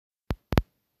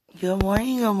Good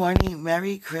morning, good morning.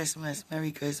 Merry Christmas,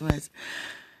 Merry Christmas.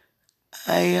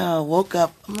 I woke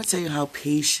up. I'm going to tell you how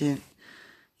patient,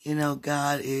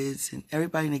 God is and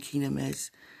everybody in the kingdom is.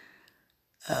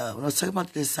 When I was talking about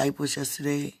the disciples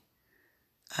yesterday,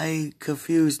 I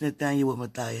confused Nathaniel with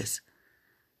Matthias.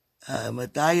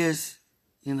 Matthias,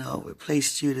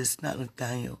 replaced Judas, not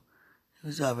Nathaniel. He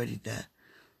was already there.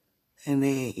 And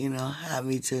they, had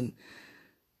me to,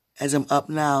 as I'm up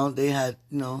now, they had,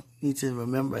 need to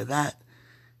remember that.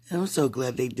 And I'm so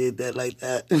glad they did that like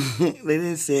that. They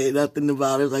didn't say nothing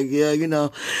about it. It was like, yeah,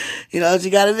 she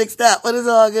got it mixed up, but it's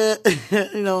all good.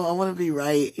 I want to be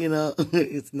right,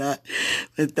 It's not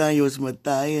Nathaniel, it's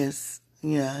Matthias.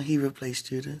 Yeah, he replaced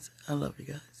Judas. I love you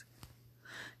guys.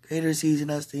 Greater is he in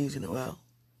us things in the world.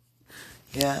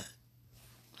 Yeah,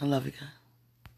 I love you guys.